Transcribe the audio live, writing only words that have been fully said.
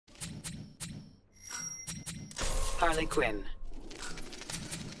Harley Quinn.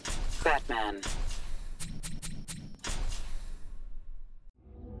 Batman.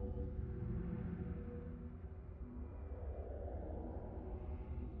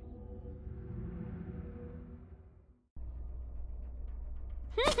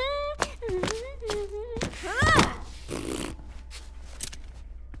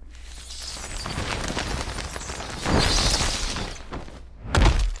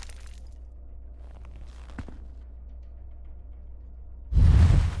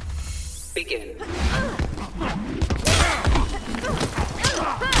 Begin.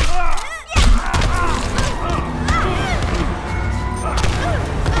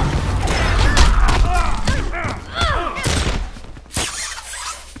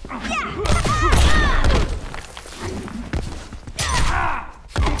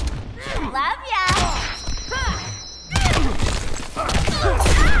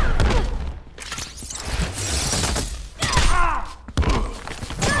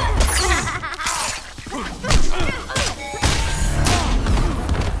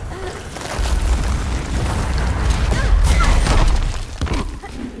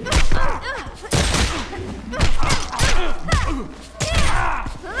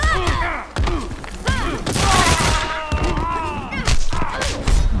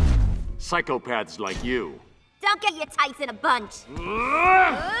 Psychopaths like you. Don't get your tights in a bunch.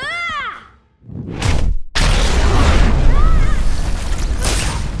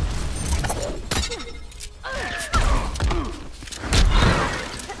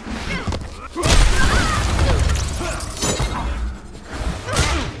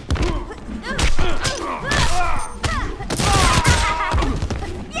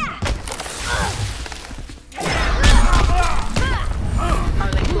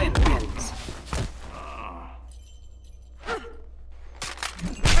 Harley Quinn wins.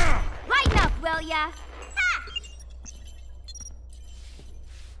 Lighten up, will ya? Ha!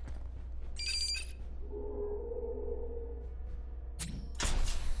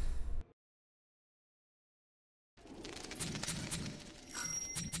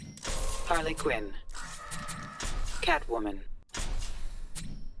 Harley Quinn. Catwoman.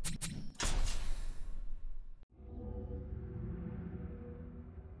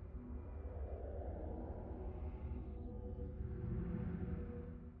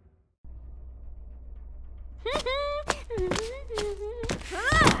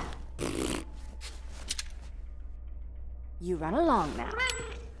 You run along now.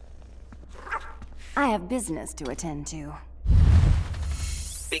 I have business to attend to.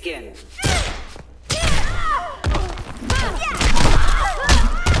 Begin.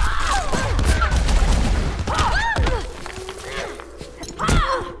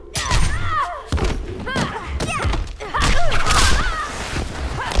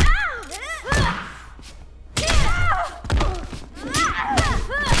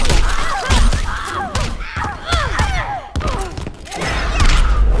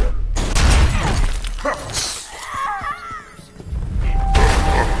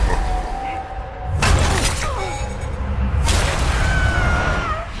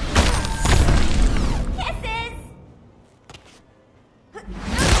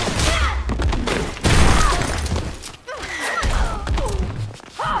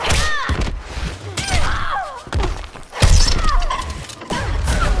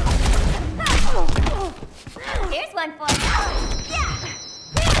 Here's one for you.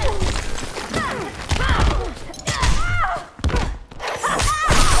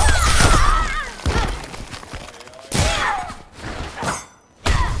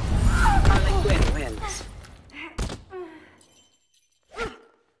 Harley Quinn wins.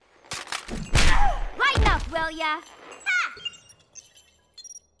 Lighten up, will ya? Ha!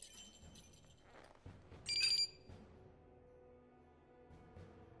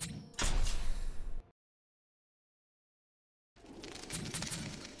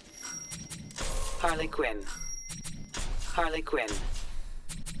 Harley Quinn. Harley Quinn.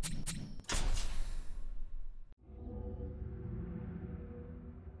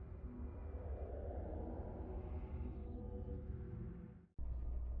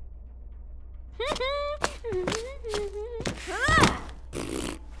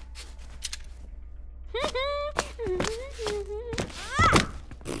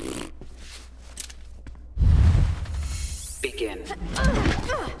 Begin.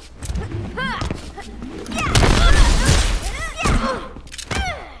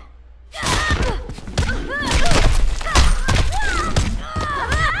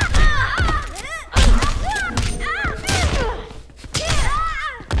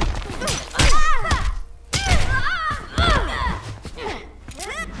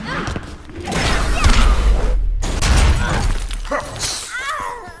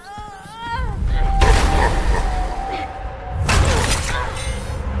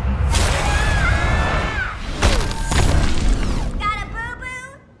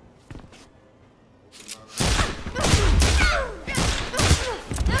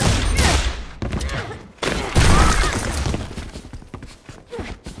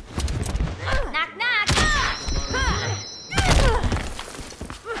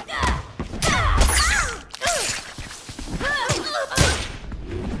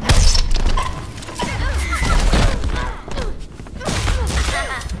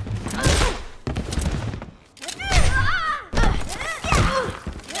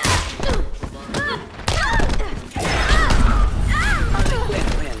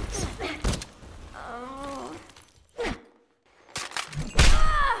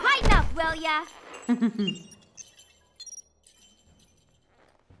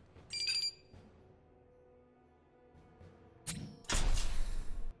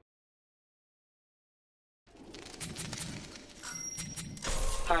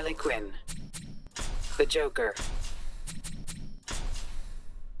 Harley Quinn. The Joker.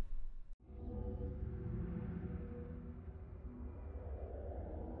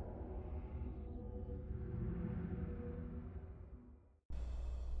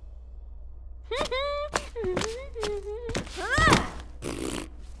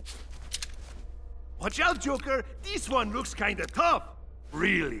 Watch out, Joker! This one looks kinda tough!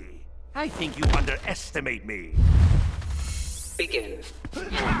 Really? I think you underestimate me. Begin.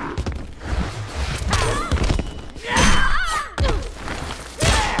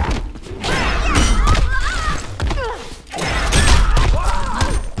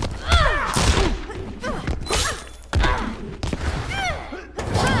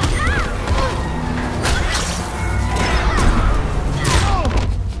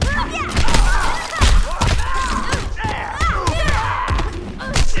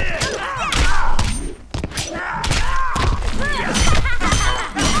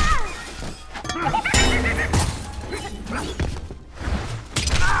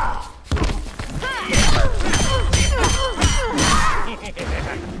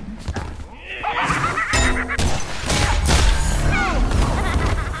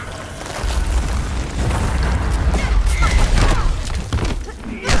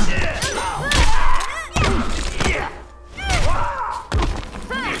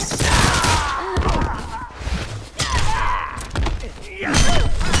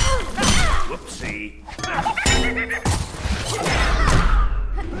 Whoopsie.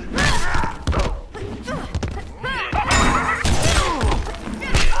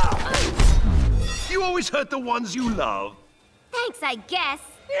 You always hurt the ones you love. Thanks, I guess.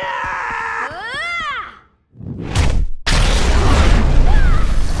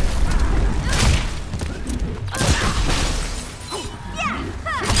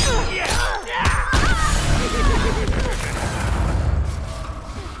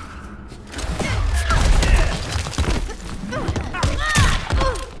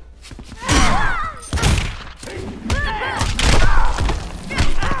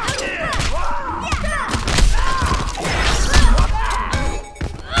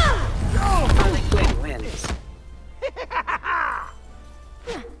 Harley Quinn wins.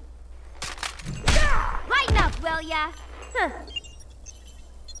 Lighten up, will ya? Huh.